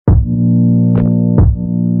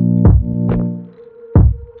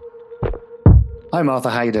Hi, Martha.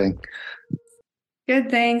 How you doing? Good,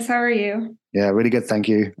 thanks. How are you? Yeah, really good. Thank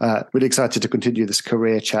you. Really excited to continue this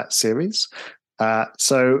career chat series.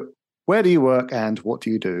 So, where do you work and what do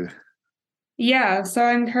you do? Yeah, so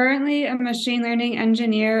I'm currently a machine learning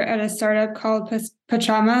engineer at a startup called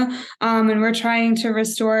Pachama, and we're trying to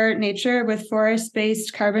restore nature with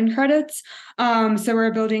forest-based carbon credits. So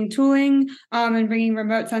we're building tooling and bringing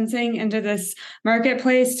remote sensing into this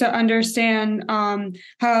marketplace to understand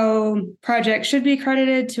how projects should be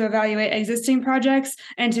credited, to evaluate existing projects,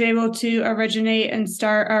 and to be able to originate and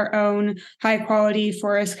start our own high-quality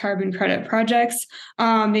forest carbon credit projects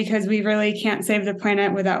because we really can't save the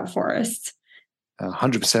planet without forests.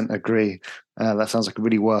 100% agree. That sounds like a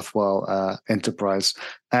really worthwhile enterprise.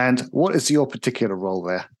 And what is your particular role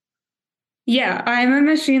there? Yeah, I'm a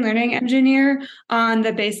machine learning engineer on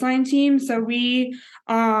the baseline team. So we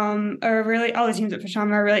are really all the teams at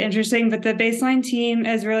Pashama are really interesting, but the baseline team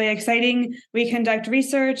is really exciting. We conduct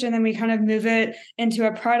research and then we kind of move it into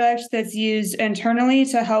a product that's used internally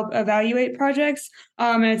to help evaluate projects.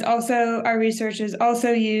 And it's also our research is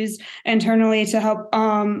also used internally to help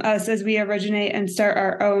us as we originate and start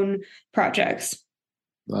our own projects.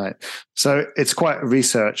 Right. So it's quite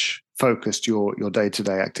research focused, your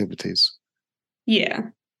day-to-day activities. Yeah.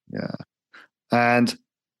 Yeah. And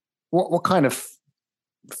what kind of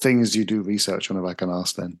things do you do research on, if I can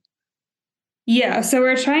ask then? Yeah, so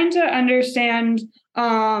we're trying to understand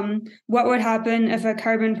what would happen if a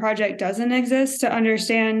carbon project doesn't exist to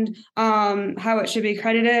understand how it should be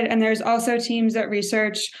credited. And there's also teams that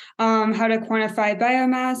research how to quantify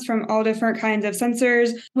biomass from all different kinds of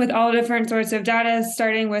sensors with all different sorts of data,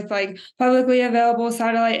 starting with like publicly available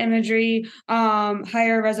satellite imagery,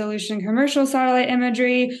 higher resolution commercial satellite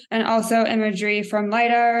imagery, and also imagery from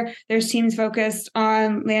LiDAR. There's teams focused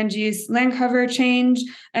on land use, land cover change,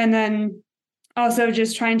 and then also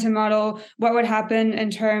just trying to model what would happen in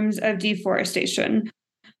terms of deforestation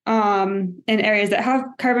in areas that have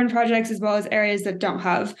carbon projects as well as areas that don't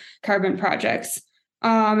have carbon projects.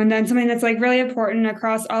 And then something that's like really important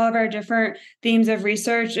across all of our different themes of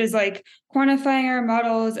research is like quantifying our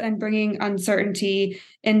models and bringing uncertainty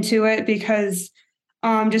into it because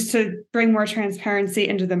just to bring more transparency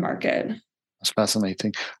into the market. That's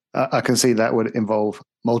fascinating. I can see that would involve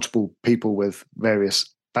multiple people with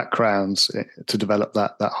various backgrounds to develop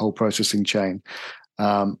that whole processing chain.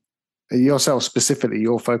 Um, Yourself specifically,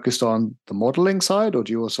 you're focused on the modeling side, or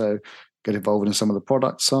do you also get involved in some of the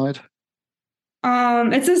product side?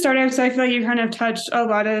 It's a startup, so I feel like you kind of touched a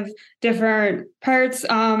lot of different parts.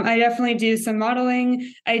 I definitely do some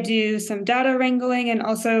modeling. I do some data wrangling and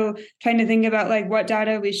also trying to think about like what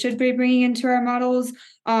data we should be bringing into our models.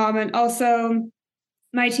 And also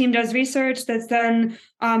my team does research that's then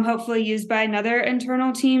hopefully used by another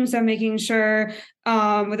internal team. So making sure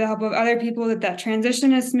with the help of other people that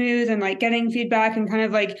transition is smooth and like getting feedback and kind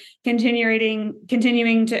of like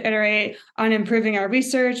continuing to iterate on improving our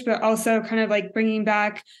research, but also kind of like bringing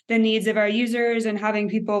back the needs of our users and having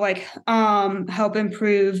people like help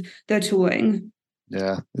improve the tooling.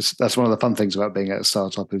 Yeah, that's one of the fun things about being at a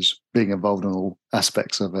startup is being involved in all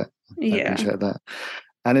aspects of it. I Yeah. appreciate that.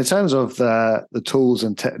 And in terms of the tools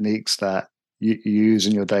and techniques that you use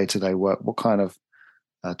in your day-to-day work, what kind of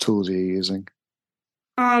tools are you using?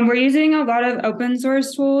 We're using a lot of open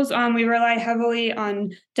source tools. We rely heavily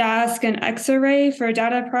on Dask and Xarray for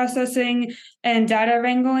data processing and data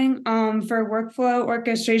wrangling. For workflow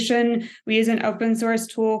orchestration, we use an open source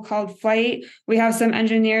tool called Flight. We have some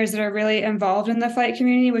engineers that are really involved in the Flight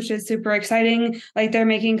community, which is super exciting. Like they're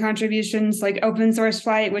making contributions like open source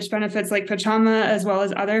Flight, which benefits like Pachama as well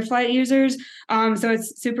as other Flight users. So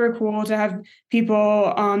it's super cool to have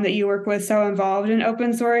people that you work with so involved in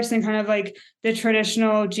open source and kind of like the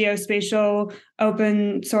traditional geospatial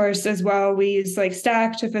open source as well. We use like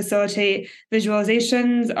Stack to facilitate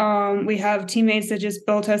visualizations. We have teammates that just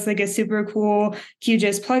built us like a super cool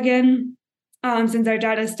QGIS plugin. Since our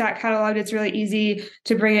data is stack cataloged, it's really easy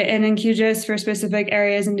to bring it in QGIS for specific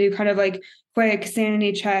areas and do kind of like quick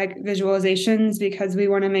sanity check visualizations because we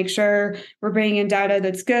want to make sure we're bringing in data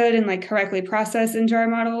that's good and like correctly processed into our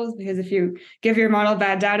models. Because if you give your model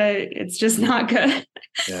bad data, it's just not good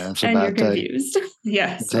Yeah, it's a and you're bad day. confused.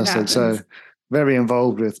 Yes, it Fantastic. So happens. very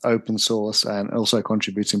involved with open source and also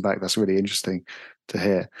contributing back. That's really interesting to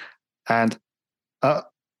hear. And uh,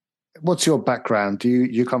 what's your background? Do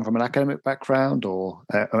you come from an academic background or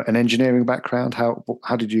an engineering background? How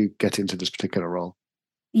did you get into this particular role?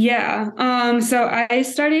 Yeah. So I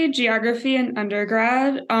studied geography in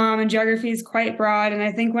undergrad, and geography is quite broad. And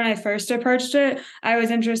I think when I first approached it, I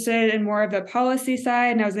was interested in more of the policy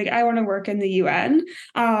side. And I was like, I want to work in the UN.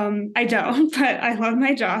 I don't, but I love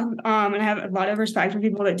my job. And I have a lot of respect for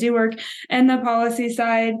people that do work in the policy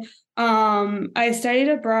side. I studied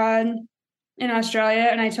abroad in Australia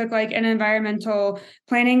and I took like an environmental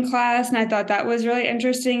planning class and I thought that was really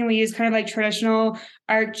interesting. And we used kind of like traditional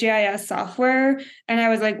ArcGIS software. And I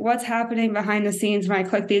was like, what's happening behind the scenes when I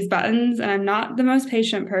click these buttons? And I'm not the most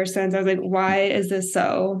patient person. So I was like, why is this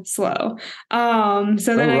so slow? So then All I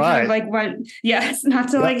kind of right. like went, yes, not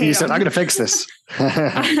to Yeah, like you hate said, on I'm going to it. fix this. Well,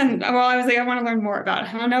 I was like, I want to learn more about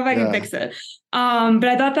it. I don't know if I can Yeah. fix it. But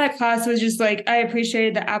I thought that class was just like I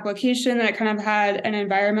appreciated the application that it kind of had an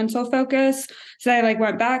environmental focus. So I like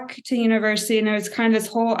went back to university and there was kind of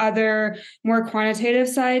this whole other more quantitative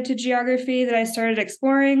side to geography that I started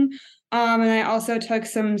exploring. And I also took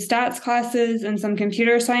some stats classes and some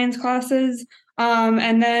computer science classes.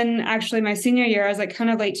 And then actually my senior year, I was like kind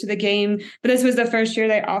of late to the game, but this was the first year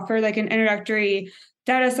they offered like an introductory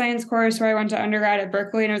data science course where I went to undergrad at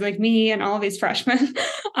Berkeley and it was like me and all these freshmen.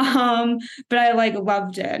 But I like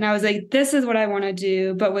loved it. And I was like, this is what I want to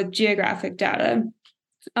do, but with geographic data.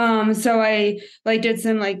 So I like did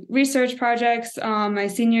some like research projects my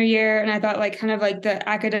senior year, and I thought like kind of like the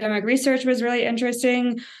academic research was really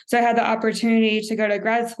interesting. So I had the opportunity to go to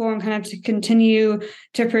grad school and kind of to continue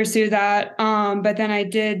to pursue that. But then I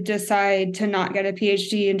did decide to not get a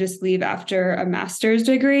PhD and just leave after a master's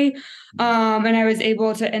degree. And I was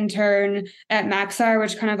able to intern at Maxar,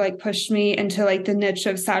 which kind of like pushed me into like the niche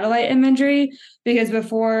of satellite imagery because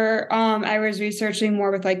before I was researching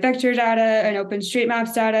more with like vector data and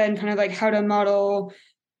OpenStreetMaps data and kind of like how to model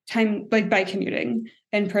time like by commuting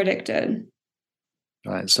and predict it.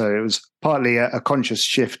 Right. So it was partly a conscious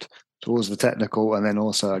shift towards the technical, and then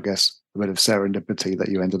also, I guess, a bit of serendipity that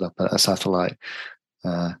you ended up at a satellite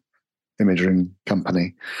uh, imaging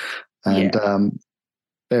company. And Yeah.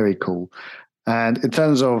 very cool. And in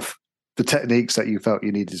terms of the techniques that you felt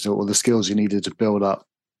you needed to, or the skills you needed to build up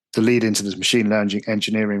to lead into this machine learning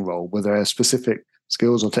engineering role, were there specific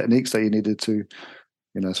skills or techniques that you needed to,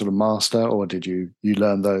 sort of master, or did you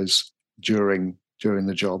learn those during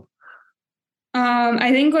the job?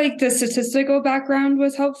 I think like the statistical background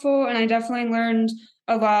was helpful, and I definitely learned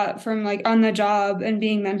a lot from like on the job and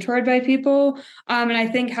being mentored by people. And I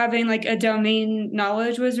think having like a domain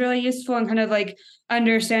knowledge was really useful and kind of like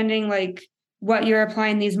understanding like what you're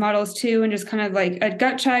applying these models to and just kind of like a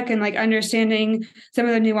gut check and like understanding some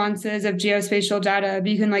of the nuances of geospatial data.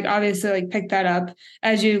 But you can like obviously like pick that up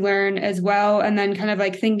as you learn as well. And then kind of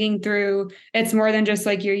like thinking through it's more than just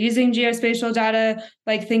like you're using geospatial data,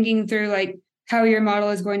 like thinking through like how your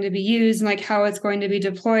model is going to be used and like how it's going to be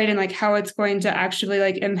deployed and like how it's going to actually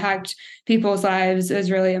like impact people's lives is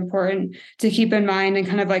really important to keep in mind and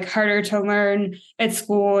kind of like harder to learn at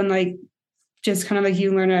school and like just kind of like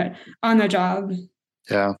you learn it on the job.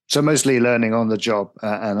 Yeah. So mostly learning on the job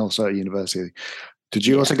and also at university. Did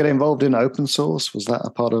you also Yeah. get involved in open source? Was that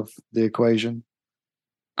a part of the equation?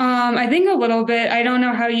 I think a little bit. I don't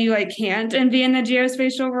know how you like can't and be in the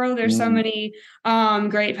geospatial world. There's so Mm, many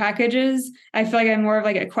great packages. I feel like I'm more of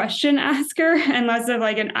like a question asker and less of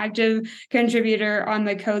like an active contributor on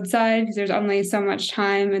the code side because there's only so much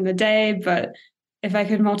time in the day. But if I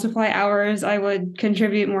could multiply hours, I would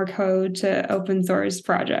contribute more code to open source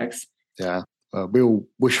projects. yeah. We all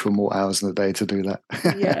wish for more hours in the day to do that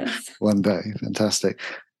Yes. one day. Fantastic.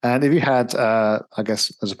 And if you had, I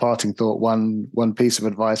guess, as a parting thought, one piece of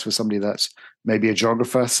advice for somebody that's maybe a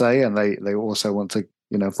geographer, say, and they also want to,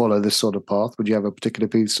 follow this sort of path, would you have a particular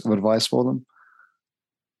piece of advice for them?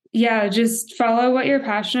 Yeah, just follow what you're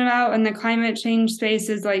passionate about. And the climate change space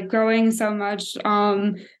is like growing so much.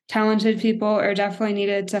 Talented people are definitely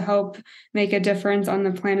needed to help make a difference on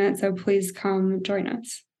the planet. So please come join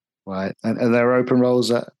us. Right. And there are open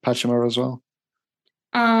roles at Pachymara as well?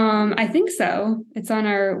 I think so. It's on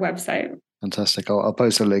our website. Fantastic. I'll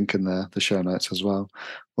post a link in the show notes as well.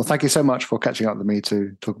 Well, thank you so much for catching up with me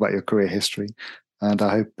to talk about your career history. And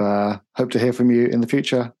I hope to hear from you in the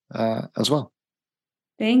future as well.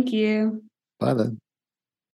 Thank you. Bye then.